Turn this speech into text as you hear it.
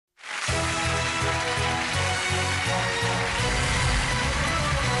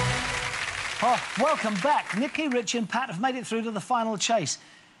Oh, welcome back. Nikki, Richie and Pat have made it through to the final chase.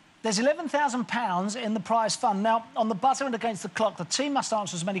 There's £11,000 in the prize fund. Now, on the buzzer and against the clock, the team must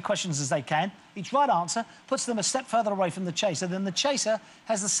answer as many questions as they can. Each right answer puts them a step further away from the chaser. Then the chaser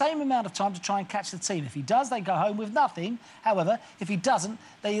has the same amount of time to try and catch the team. If he does, they go home with nothing. However, if he doesn't,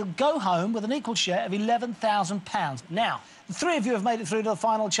 they'll go home with an equal share of £11,000. Now, the three of you have made it through to the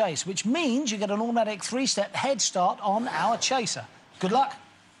final chase, which means you get an automatic three-step head start on our chaser. Good luck.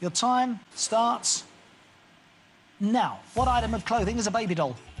 Your time starts now. What item of clothing is a baby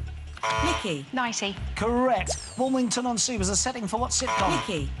doll? Nicky. 90. Correct. Wilmington-on-Sea was a setting for what sitcom?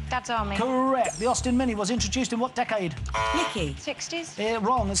 Nicky. Dad's Army. Correct. The Austin Mini was introduced in what decade? Nicky. 60s.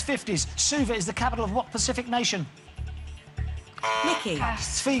 Wrong. It's 50s. Suva is the capital of what Pacific nation? Nicky. Pass.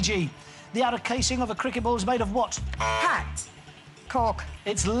 It's Fiji. The outer casing of a cricket ball is made of what? Hat. Cork.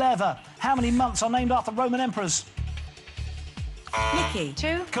 It's leather. How many months are named after Roman emperors? Nicky.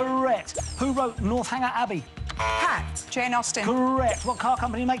 2. Correct. Who wrote Northanger Abbey? Hat. Jane Austen. Correct. What car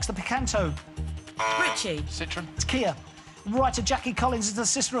company makes the Picanto? Richie. Citroen. It's Kia. Writer Jackie Collins is the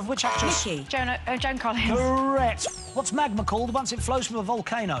sister of which actress? Nicky. Joan Collins. Correct. What's magma called once it flows from a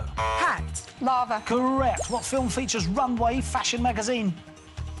volcano? Hat. Lava. Correct. What film features Runway fashion magazine?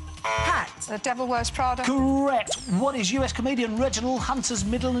 Hat. The Devil Wears Prada. Correct. What is US comedian Reginald Hunter's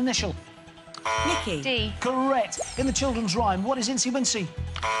middle initial? Nicky. D. Correct. In the children's rhyme, what is Incy Wincy?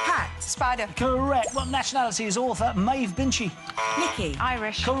 Hat. Spider. Correct. What nationality is author Maeve Binchy? Nicky.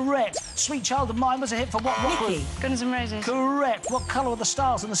 Irish. Correct. Sweet Child of Mine was a hit for what rock group? Nicky. Guns N' Roses. Correct. What colour are the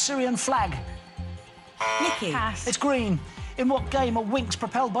stars on the Syrian flag? Nicky. Pass. It's green. In what game are Winx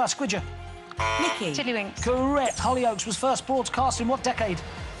propelled by a squidger? Nicky. Tiddlywinks. Correct. Hollyoaks was first broadcast in what decade?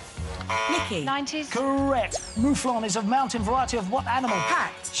 Nicky. 90s. Correct. Mouflon is a mountain variety of what animal?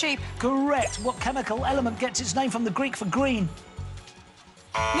 Hat. Sheep. Correct. What chemical element gets its name from the Greek for green?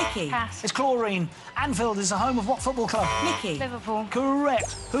 Nicky. Pass. It's chlorine. Anfield is the home of what football club? Nicky. Liverpool.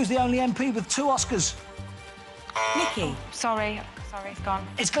 Correct. Who's the only MP with 2 Oscars? Nicky. Sorry, it's gone.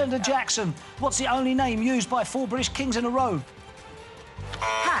 It's Glenda Jackson. What's the only name used by 4 British kings in a row?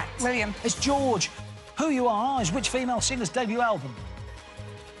 Hat. William. It's George. Who You Are is which female singer's debut album?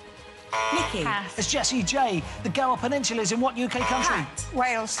 Nicky. Pass. It's Jessie J. The Gower Peninsula is in what UK country? Hat.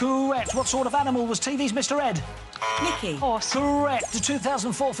 Wales. Correct. What sort of animal was TV's Mr. Ed? Nicky. Horse. Correct. The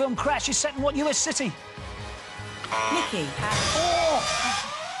 2004 film Crash is set in what US city? Nicky. Oh!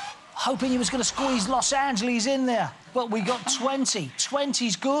 Hoping he was going to squeeze Los Angeles in there. But we got 20.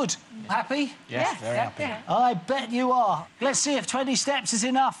 20's good. Happy? Yes, very happy. Yeah. I bet you are. Let's see if 20 steps is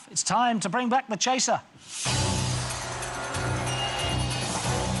enough. It's time to bring back the chaser.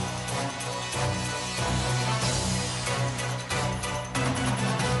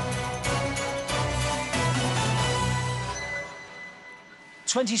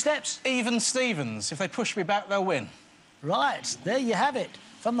 "20 steps. Even Stevens. If they push me back, they'll win. Right, there you have it.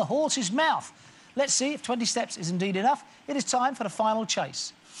 From the horse's mouth. Let's see if 20 steps is indeed enough. It is time for the final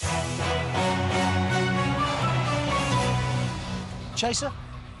chase. Chaser,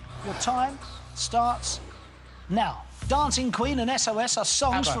 your time starts now. Dancing Queen and SOS are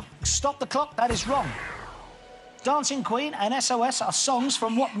songs ABBA. from... Stop the clock, that is wrong. Dancing Queen and SOS are songs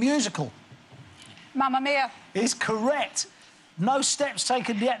from what musical? Mamma Mia. Is correct. No steps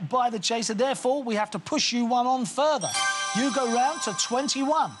taken yet by the chaser, therefore we have to push you one on further. You go round to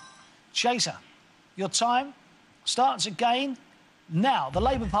 21. Chaser, your time starts again now. The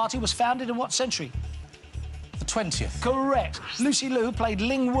Labour Party was founded in what century? The 20th. Correct. Lucy Liu played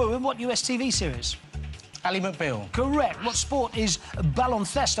Ling Wu in what US TV series? Ally McBeal. Correct. What sport is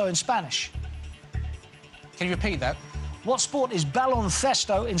baloncesto in Spanish? Can you repeat that? What sport is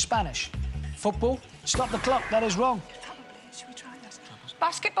baloncesto in Spanish? Football. Stop the clock, that is wrong.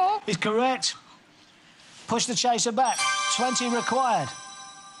 Basketball. Is correct. Push the chaser back. 20 required.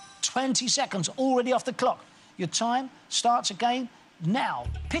 20 seconds already off the clock. Your time starts again now.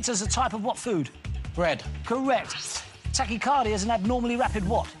 Pizza's a type of what food? Bread. Correct. Tachycardia is an abnormally rapid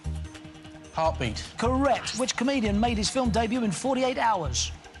what? Heartbeat. Correct. Which comedian made his film debut in 48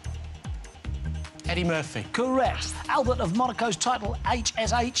 hours? Eddie Murphy. Correct. Albert of Monaco's title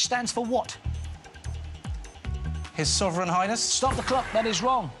HSH stands for what? His Sovereign Highness. Stop the clock, that is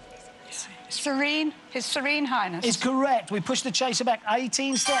wrong. Serene. His Serene Highness. Is correct. We push the chaser back.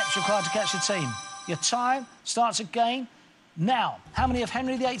 18 steps required to catch the team. Your time starts again now. How many of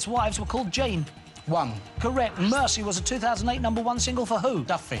Henry VIII's wives were called Jane? 1. Correct. Mercy was a 2008 #1 single for who?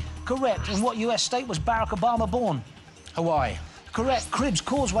 Duffy. Correct. In what US state was Barack Obama born? Hawaii. Correct. Cribs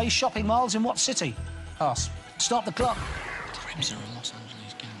Causeway shopping miles in what city? Pass. Stop the clock. Cribs are a Los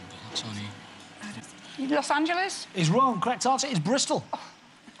Angeles gang, but that's only... Los Angeles. Is wrong. Correct answer is Bristol.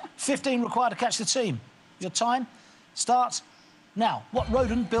 15 required to catch the team. Your time starts now. What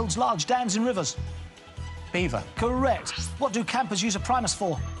rodent builds large dams in rivers? Beaver. Correct. What do campers use a Primus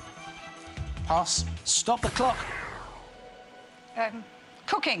for? Pass. Stop the clock.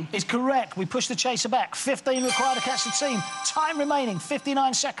 Cooking. Is correct. We push the chaser back. 15 required to catch the team. Time remaining,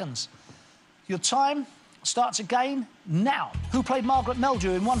 59 seconds. Your time starts again now. Who played Margaret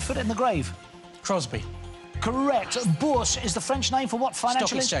Meldew in One Foot in the Grave? Crosby. Correct. Bourse is the French name for what financial...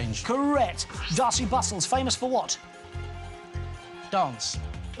 Stock exchange. Correct. Darcy Bustles, famous for what? Dance.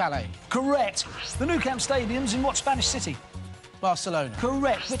 Ballet. Correct. The Nou Camp Stadium's in what Spanish city? Barcelona.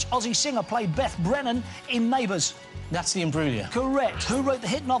 Correct. Which Aussie singer played Beth Brennan in Neighbours? Natalie Imbruglia. Correct. Who wrote the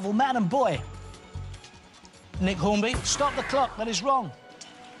hit novel Man and Boy? Nick Hornby. Stop the clock. That is wrong.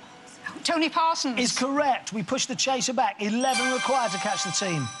 Tony Parsons. Is correct. We push the chaser back. 11 required to catch the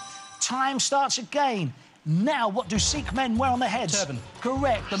team. Time starts again. Now, what do Sikh men wear on their heads? Turban.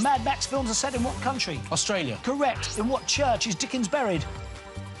 Correct. The Mad Max films are set in what country? Australia. Correct. In what church is Dickens buried?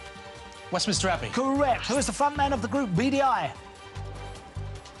 Westminster Abbey. Correct. Who is the frontman of the group BDI?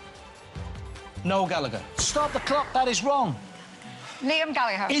 Noel Gallagher. Stop the clock. That is wrong. Liam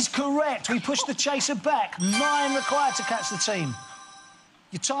Gallagher. Is correct. We push the chaser back. 9 required to catch the team.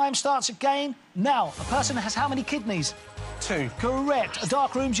 Your time starts again. Now, a person has how many kidneys? 2. Correct. A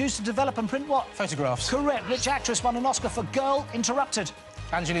dark room's used to develop and print what? Photographs. Correct. Which actress won an Oscar for Girl Interrupted?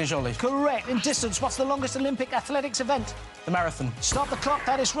 Angelina Jolie. Correct. In distance, what's the longest Olympic athletics event? The marathon. Stop the clock.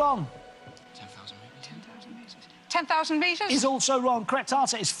 That is wrong. 10,000 metres. 10,000 metres. Is also wrong. Correct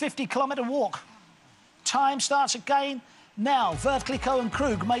answer is 50-kilometre walk. Time starts again. Now, Veuve Clicquot and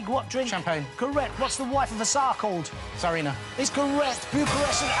Krug make what drink? Champagne. Correct. What's the wife of the Tsar called? Tsarina. Is correct.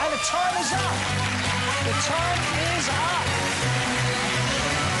 Bucharest. And the time is up. The time is up.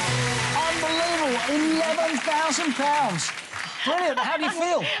 Unbelievable. £11,000. Brilliant. How do you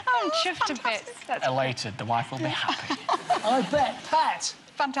feel? I'm chuffed a bit. That's Elated. The wife will be happy. I bet. Pat,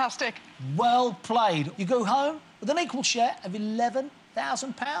 fantastic. well played. You go home with an equal share of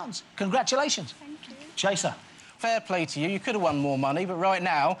 £11,000. Congratulations. Thank you. Chaser. Fair play to you. You could have won more money, but right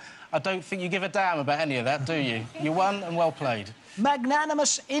now, I don't think you give a damn about any of that, do you? You won and well played.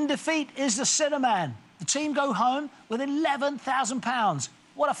 Magnanimous in defeat is the Cinnamon. The team go home with £11,000.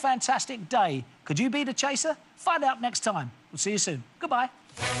 What a fantastic day. Could you beat a chaser? Find out next time. We'll see you soon. Goodbye.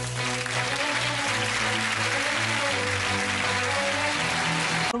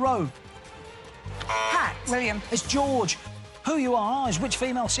 The road. Pat. William. It's George. Who You Are is which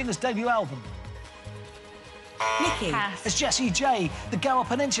female singer's debut album? Nikki. Pass. It's Jessie J. The Gower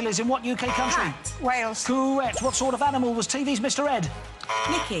Peninsula is in what UK country? Pat. Wales. Correct. What sort of animal was TV's Mr. Ed?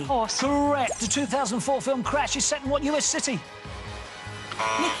 Nikki. Horse. Correct. The 2004 film Crash is set in what US city?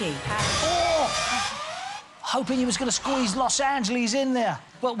 Nikki. Oh! Hoping he was going to squeeze Los Angeles in there.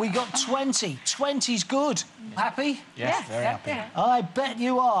 But we got 20. 20's good. Happy? Yes, very happy. Yeah. I bet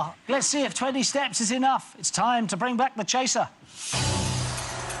you are. Let's see if 20 steps is enough. It's time to bring back the chaser.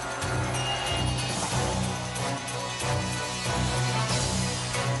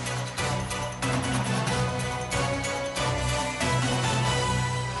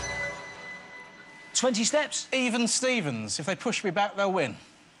 "20 steps. Even Stevens. If they push me back, they'll win.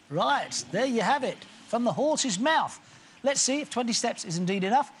 Right, there you have it. From the horse's mouth. Let's see if 20 steps is indeed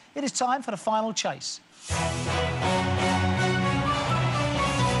enough. It is time for the final chase.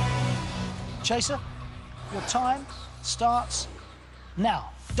 Chaser, your time starts now.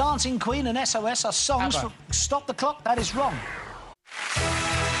 Dancing Queen and SOS are songs ABBA. from... Stop the clock, that is wrong.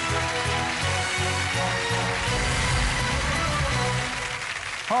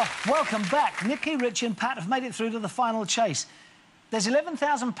 Oh, welcome back. Nikki, Richie and Pat have made it through to the final chase. There's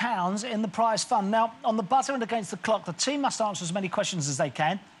 £11,000 in the prize fund. Now, on the buzzer and against the clock, the team must answer as many questions as they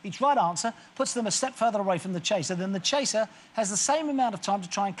can. Each right answer puts them a step further away from the chaser. Then the chaser has the same amount of time to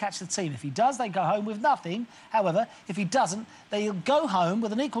try and catch the team. If he does, they go home with nothing. However, if he doesn't, they'll go home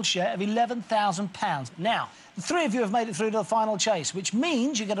with an equal share of £11,000. Now, the three of you have made it through to the final chase, which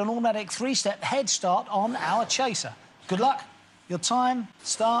means you get an automatic 3-step head start on our chaser. Good luck. Your time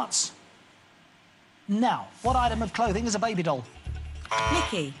starts now. What item of clothing is a baby doll?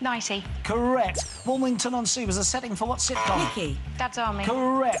 Nikki. 90. Correct. Wilmington-on-Sea was a setting for what sitcom? Nikki. Dad's Army.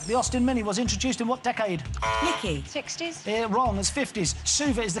 Correct. The Austin Mini was introduced in what decade? Nikki. 60s. Wrong. It's 50s.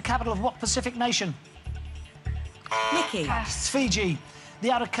 Suva is the capital of what Pacific nation? Nikki. It's Pass. Fiji.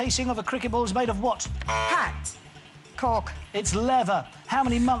 The outer casing of a cricket ball is made of what? Pat. Cork. It's leather. How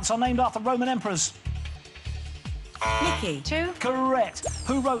many months are named after Roman emperors? Nikki. 2. Correct.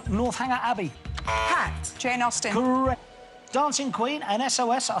 Who wrote Northanger Abbey? Pat. Jane Austen. Correct. Dancing Queen and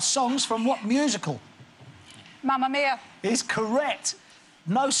SOS are songs from what musical? Mamma Mia. Is correct.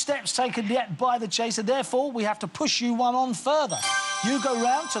 No steps taken yet by the chaser. Therefore, we have to push you one on further. You go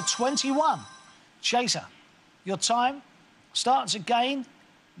round to 21. Chaser, your time starts again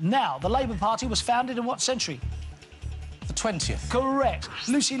now. The Labour Party was founded in what century? The 20th. Correct.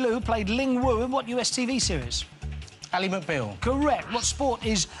 Lucy Liu played Ling Wu in what US TV series? Ally McBeal. Correct. What sport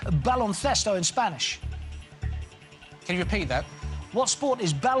is baloncesto in Spanish? Can you repeat that? What sport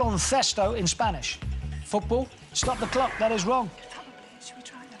is baloncesto in Spanish? Football. Stop the clock. That is wrong.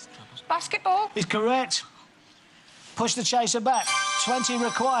 Basketball. Is correct. Push the chaser back. 20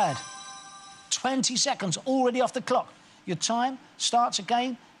 required. 20 seconds already off the clock. Your time starts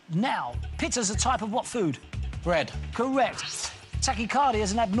again now. Pizza's a type of what food? Bread. Correct. Tachycardia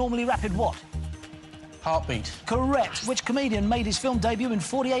is an abnormally rapid what? Heartbeat. Correct. Which comedian made his film debut in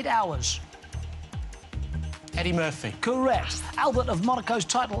 48 hours? Eddie Murphy. Correct. Albert of Monaco's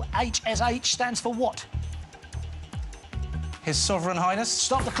title HSH stands for what? His Sovereign Highness.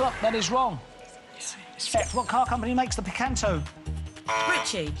 Stop the clock. That is wrong. Correct. What car company makes the Picanto?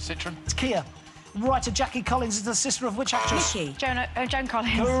 Richie. Citron. It's Kia. Writer Jackie Collins is the sister of which actress? Nicky. Joan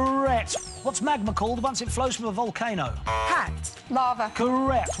Collins. Correct. What's magma called once it flows from a volcano? Hat. Lava.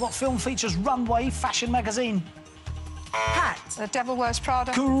 Correct. What film features Runway fashion magazine? Hat. The Devil Wears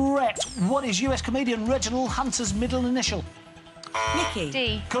Prada. Correct. What is US comedian Reginald Hunter's middle initial? Nicky.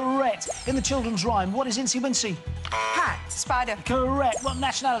 D. Correct. In the children's rhyme, what is Incy Wincy? Hat. Spider. Correct. What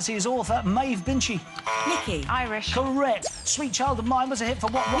nationality is author Maeve Binchy? Nicky. Irish. Correct. Sweet Child of Mine was a hit for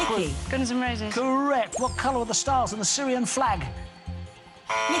what rock Nicky. group? Guns N' Roses. Correct. What colour are the stars on the Syrian flag?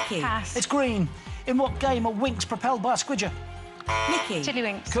 Nicky. Pass. It's green. In what game are winks propelled by a squidger? Nicky.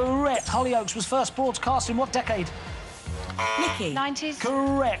 Tiddlywinks. Correct. Hollyoaks was first broadcast in what decade? Nicky. 90s.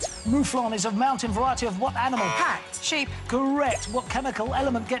 Correct. Mouflon is a mountain variety of what animal? Hat. Sheep. Correct. What chemical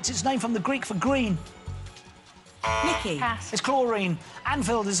element gets its name from the Greek for green? Nicky. Pass. It's chlorine.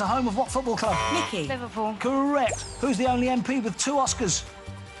 Anfield is the home of what football club? Nicky. Liverpool. Correct. Who's the only MP with 2 Oscars?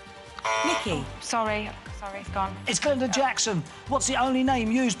 Nicky. Sorry, it's gone. It's Glenda Jackson. What's the only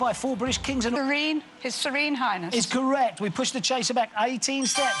name used by 4 British kings and... His Serene Highness. Is correct. We push the chaser back. 18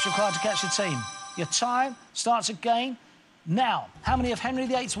 steps required to catch the team. Your time starts again now. How many of Henry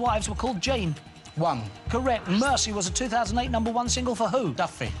VIII's wives were called Jane? 1. Correct. Mercy was a 2008 #1 single for who?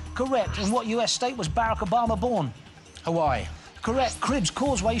 Duffy. Correct. In what US state was Barack Obama born? Hawaii. Correct. Cribs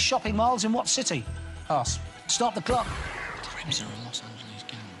Causeway shopping miles in what city? Pass. Stop the clock. Cribs are a Los Angeles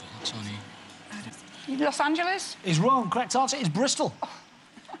gang, but that's only... Los Angeles. Is wrong. Correct answer is Bristol.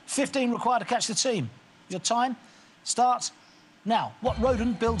 15 required to catch the team. Your time starts now. What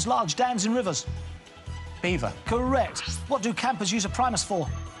rodent builds large dams in rivers? Beaver. Correct. What do campers use a Primus for?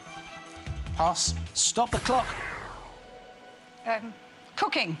 Pass. Stop the clock.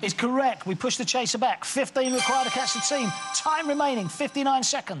 Cooking. Is correct. We push the chaser back. 15 required to catch the team. Time remaining, 59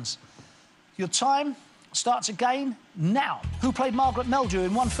 seconds. Your time starts again now. Who played Margaret Meldew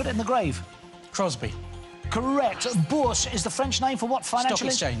in One Foot in the Grave? Crosby. Correct. Bourse is the French name for what financial... Stock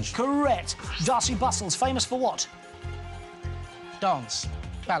exchange. Correct. Darcy Bustles, famous for what? Dance.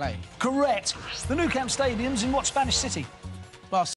 Ballet. Correct. The Nou Camp Stadium's in what Spanish city?